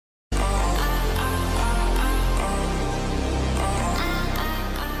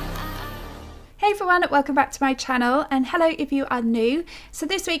Hey everyone, welcome back to my channel, and hello if you are new. So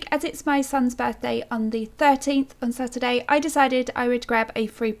this week, as it's my son's birthday on the 13th on Saturday, I decided I would grab a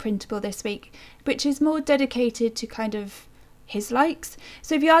free printable this week, which is more dedicated to kind of his likes.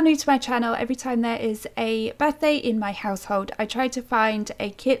 So if you are new to my channel, every time there is a birthday in my household, I try to find a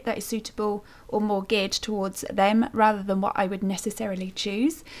kit that is suitable or more geared towards them rather than what I would necessarily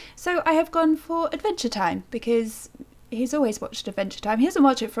choose. So I have gone for Adventure Time because he's always watched Adventure Time. He hasn't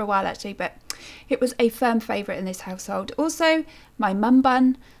watched it for a while actually, but it was a firm favourite in this household. Also, my mum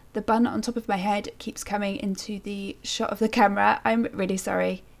bun, the bun on top of my head, keeps coming into the shot of the camera. I'm really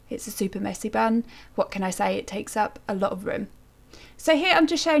sorry. It's a super messy bun. What can I say? It takes up a lot of room. So here I'm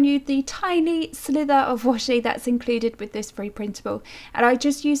just showing you the tiny slither of washi that's included with this free printable, and I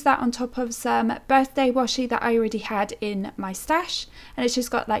just used that on top of some birthday washi that I already had in my stash, and it's just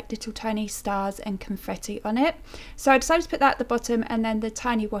got like little tiny stars and confetti on it. So I decided to put that at the bottom and then the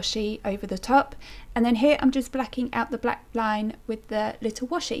tiny washi over the top, and then here I'm just blacking out the black line with the little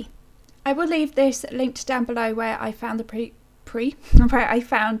washi. I will leave this linked down below where I found the where I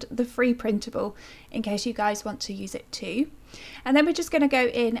found the free printable in case you guys want to use it too. And then we're just going to go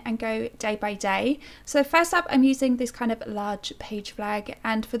in and go day by day. So first up, I'm using this kind of large page flag,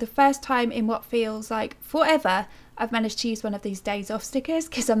 and for the first time in what feels like forever, I've managed to use one of these days off stickers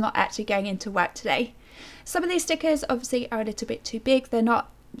because I'm not actually going into work today. Some of these stickers obviously are a little bit too big. They're not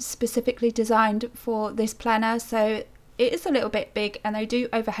specifically designed for this planner, so it is a little bit big and they do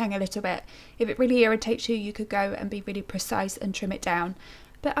overhang a little bit. If it really irritates you, you could go and be really precise and trim it down.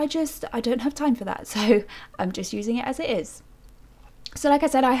 But I don't have time for that, so I'm just using it as it is. So like I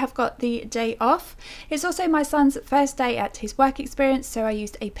said, I have got the day off. It's also my son's first day at his work experience, so I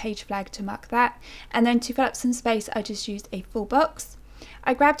used a page flag to mark that. And then to fill up some space, I just used a full box.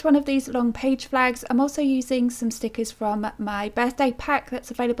 I grabbed one of these long page flags. I'm also using some stickers from my birthday pack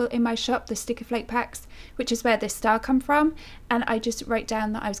that's available in my shop, the sticker flake packs, which is where this star come from. And I just wrote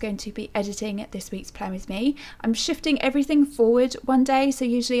down that I was going to be editing this week's Plan With Me. I'm shifting everything forward one day, so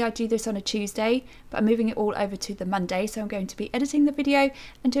usually I do this on a Tuesday, but I'm moving it all over to the Monday, so I'm going to be editing the video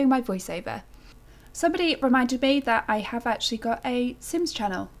and doing my voiceover. Somebody reminded me that I have actually got a Sims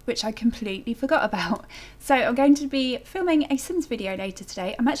channel, which I completely forgot about. So I'm going to be filming a Sims video later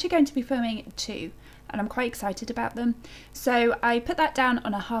today. I'm actually going to be filming two, and I'm quite excited about them. So I put that down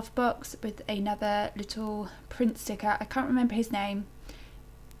on a half box with another little print sticker. I can't remember his name,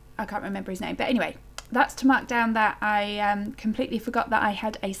 but anyway, that's to mark down that I completely forgot that I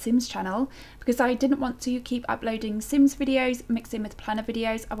had a Sims channel because I didn't want to keep uploading Sims videos mixed in with planner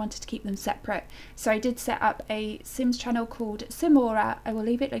videos. I wanted to keep them separate. So I did set up a Sims channel called Simora. I will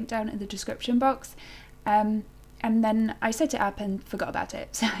leave it linked down in the description box. And then I set it up and forgot about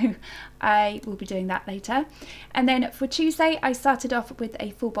it, so I will be doing that later. And then for Tuesday, I started off with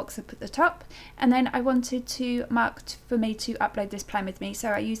a full box up at the top, and then I wanted to mark for me to upload this Plan With Me, so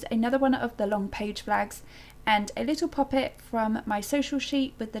I used another one of the long page flags and a little poppet from my social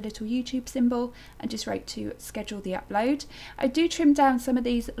sheet with the little YouTube symbol, and just wrote to schedule the upload. I do trim down some of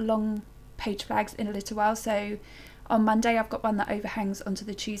these long page flags in a little while, so on Monday I've got one that overhangs onto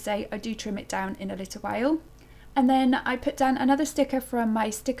the Tuesday. I do trim it down in a little while. And then I put down another sticker from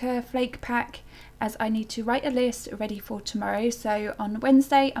my sticker flake pack as I need to write a list ready for tomorrow. So on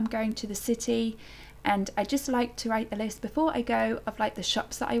Wednesday I'm going to the city, and I just like to write a list before I go of like the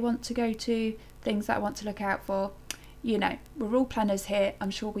shops that I want to go to, things that I want to look out for. You know, we're all planners here.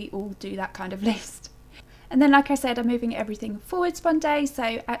 I'm sure we all do that kind of list. And then, like I said, I'm moving everything forwards one day,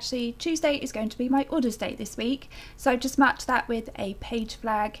 so actually Tuesday is going to be my orders day this week. So I've just marked that with a page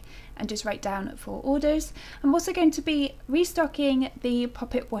flag and just write down for orders. I'm also going to be restocking the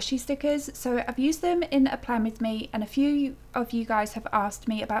Poppet washi stickers. So I've used them in a Plan With Me, and a few of you guys have asked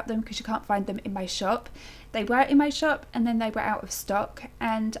me about them because you can't find them in my shop. They were in my shop and then they were out of stock,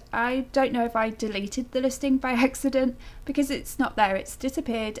 and I don't know if I deleted the listing by accident because it's not there, it's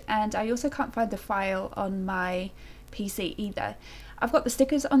disappeared, and I also can't find the file on my PC either. I've got the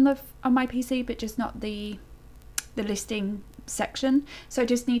stickers on my PC, but just not the listing section, so I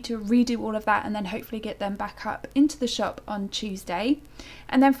just need to redo all of that and then hopefully get them back up into the shop on Tuesday.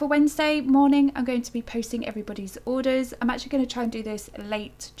 And then for Wednesday morning I'm going to be posting everybody's orders. I'm actually going to try and do this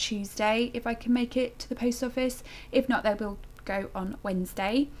late Tuesday if I can make it to the post office. If not, they will go on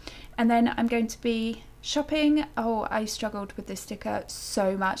Wednesday. And then I'm going to be shopping. Oh, I struggled with this sticker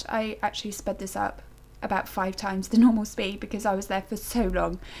so much. I actually sped this up about 5 times the normal speed because I was there for so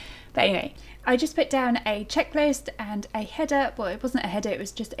long. But anyway, I just put down a checklist and a header. Well, it wasn't a header, it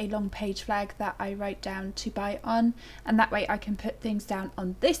was just a long page flag that I wrote down to buy on, and that way I can put things down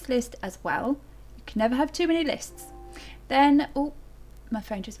on this list as well. You can never have too many lists. Then, oh, my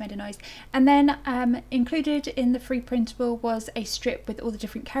phone just made a noise. And then included in the free printable was a strip with all the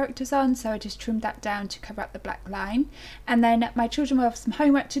different characters on, so I just trimmed that down to cover up the black line. And then my children will have some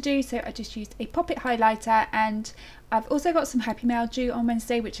homework to do, so I just used a Poppet highlighter, and I've also got some Happy Mail due on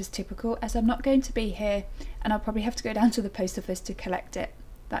Wednesday, which is typical as I'm not going to be here and I'll probably have to go down to the post office to collect it.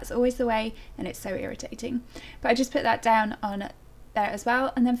 That's always the way and it's so irritating. But I just put that down on there as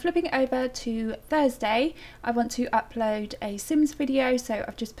well. And then flipping over to Thursday, I want to upload a Sims video, so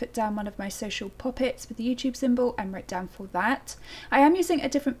I've just put down one of my social poppets with the YouTube symbol and wrote down for that. I am using a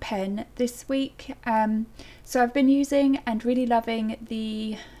different pen this week, so I've been using and really loving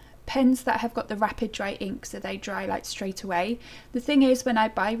the pens that have got the rapid dry ink, so they dry like straight away. The thing is, when I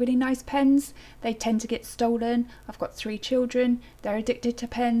buy really nice pens, they tend to get stolen. I've got 3 children, they're addicted to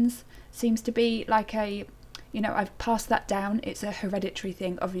pens. Seems to be like a, you know, I've passed that down. It's a hereditary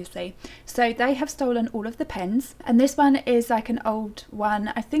thing, obviously. So they have stolen all of the pens, and this one is like an old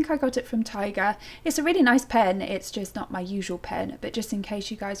one. I think I got it from Tiger. It's a really nice pen. It's just not my usual pen, but just in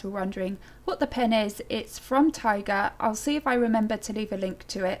case you guys were wondering what the pen is, it's from Tiger. I'll see if I remember to leave a link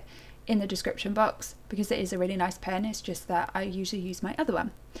to it in the description box, because it is a really nice pen. It's just that I usually use my other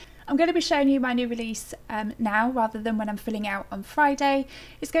one. I'm going to be showing you my new release now rather than when I'm filling out on Friday.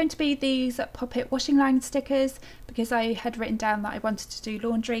 It's going to be these Poppet washing line stickers, because I had written down that I wanted to do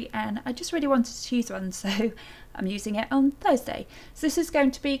laundry and I just really wanted to use one, so I'm using it on Thursday. So this is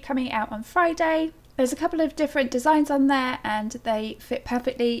going to be coming out on Friday. There's a couple of different designs on there and they fit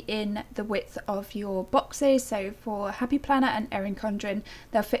perfectly in the width of your boxes. So for Happy Planner and Erin Condren,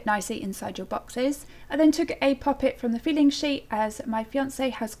 they'll fit nicely inside your boxes. I then took a Poppet from the feeling sheet as my fiance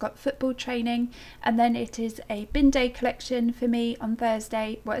has got football training, and then it is a bin day collection for me on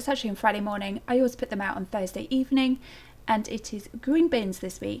Thursday. Well, it's actually on Friday morning. I always put them out on Thursday evening. And it is green bins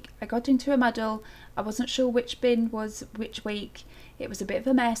this week. I got into a muddle. I wasn't sure which bin was which week. It was a bit of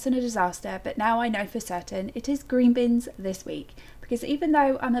a mess and a disaster, but now I know for certain it is green bins this week, because even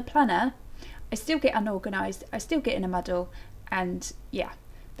though I'm a planner, I still get unorganised, I still get in a muddle, and yeah.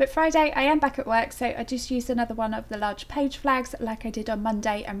 But Friday I am back at work, so I just used another one of the large page flags like I did on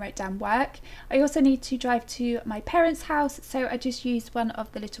Monday and wrote down work. I also need to drive to my parents' house, so I just used one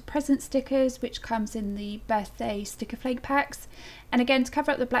of the little present stickers which comes in the birthday sticker flake packs. And again, to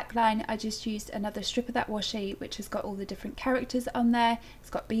cover up the black line, I just used another strip of that washi which has got all the different characters on there. It's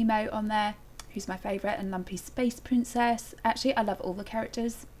got Bimo on there, who's my favourite, and Lumpy Space Princess. Actually, I love all the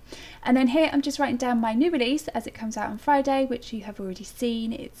characters. And then here I'm just writing down my new release as it comes out on Friday, which you have already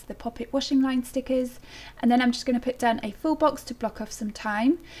seen. It's the Poppet washing line stickers. And then I'm just going to put down a full box to block off some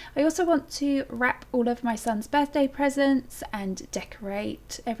time. I also want to wrap all of my son's birthday presents and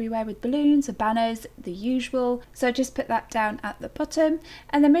decorate everywhere with balloons and banners, the usual. So I just put that down at the bottom.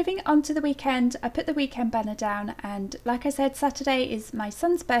 And then moving on to the weekend, I put the weekend banner down, and like I said, Saturday is my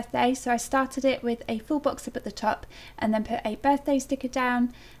son's birthday, so I started it with a full box up at the top and then put a birthday sticker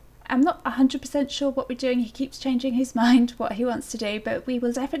down. I'm not 100% sure what we're doing. He keeps changing his mind what he wants to do, but we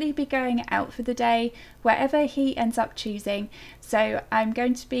will definitely be going out for the day wherever he ends up choosing. So I'm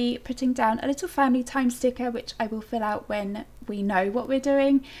going to be putting down a little family time sticker, which I will fill out when we know what we're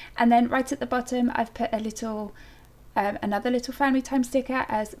doing. And then right at the bottom I've put a little another little family time sticker,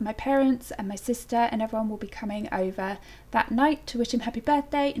 as my parents and my sister and everyone will be coming over that night to wish him happy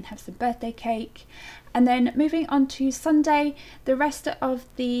birthday and have some birthday cake. And then moving on to Sunday, the rest of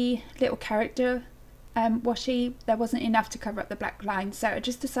the little character washi, there wasn't enough to cover up the black line, so I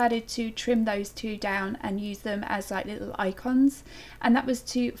just decided to trim those 2 down and use them as like little icons, and that was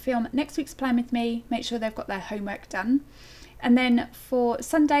to film next week's plan with me, make sure they've got their homework done. And then for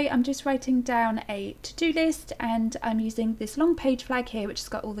Sunday, I'm just writing down a to-do list, and I'm using this long page flag here which has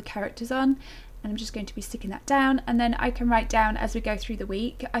got all the characters on, and I'm just going to be sticking that down, and then I can write down as we go through the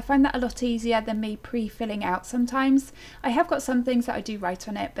week. I find that a lot easier than me pre-filling out sometimes. I have got some things that I do write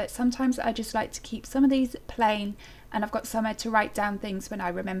on it, but sometimes I just like to keep some of these plain, and I've got somewhere to write down things when I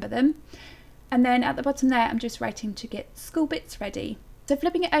remember them. And then at the bottom there, I'm just writing to get school bits ready. So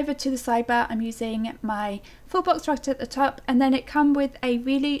flipping it over to the sidebar, I'm using my full box right at the top, and then it come with a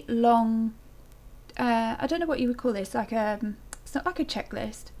really long, I don't know what you would call this, like it's not like a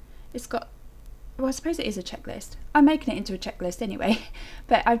checklist. It's got, well, I suppose it is a checklist. I'm making it into a checklist anyway,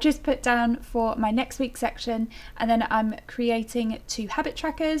 but I've just put down for my next week section, and then I'm creating 2 habit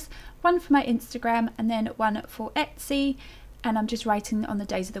trackers, one for my Instagram and then one for Etsy. And I'm just writing on the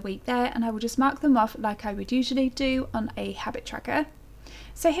days of the week there, and I will just mark them off like I would usually do on a habit tracker.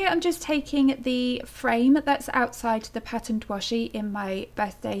 So here I'm just taking the frame that's outside the patterned washi in my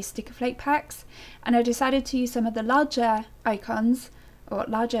birthday sticker flake packs, and I decided to use some of the larger icons, or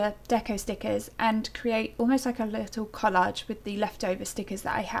larger deco stickers and create almost like a little collage with the leftover stickers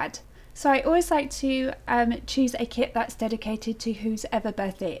that I had. So I always like to choose a kit that's dedicated to whose ever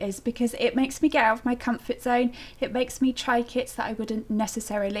birthday it is, because it makes me get out of my comfort zone. It makes me try kits that I wouldn't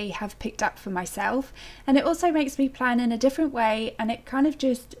necessarily have picked up for myself, and it also makes me plan in a different way, and it kind of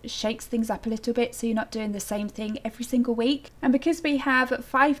just shakes things up a little bit so you're not doing the same thing every single week. And because we have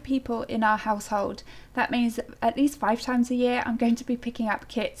 5 people in our household, that means at least 5 times a year I'm going to be picking up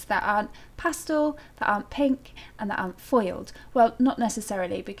kits that aren't pastel, that aren't pink, and that aren't foiled. Well, not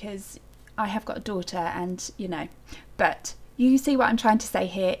necessarily, because I have got a daughter and, you know, but you see what I'm trying to say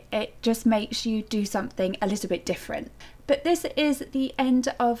here. It just makes you do something a little bit different. But this is the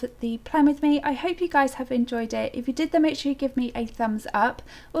end of the plan with me. I hope you guys have enjoyed it. If you did, then make sure you give me a thumbs up.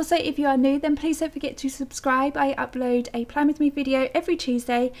 Also, if you are new, then please don't forget to subscribe. I upload a plan with me video every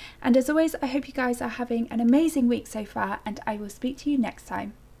Tuesday. And as always, I hope you guys are having an amazing week so far, and I will speak to you next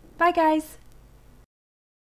time. Bye guys.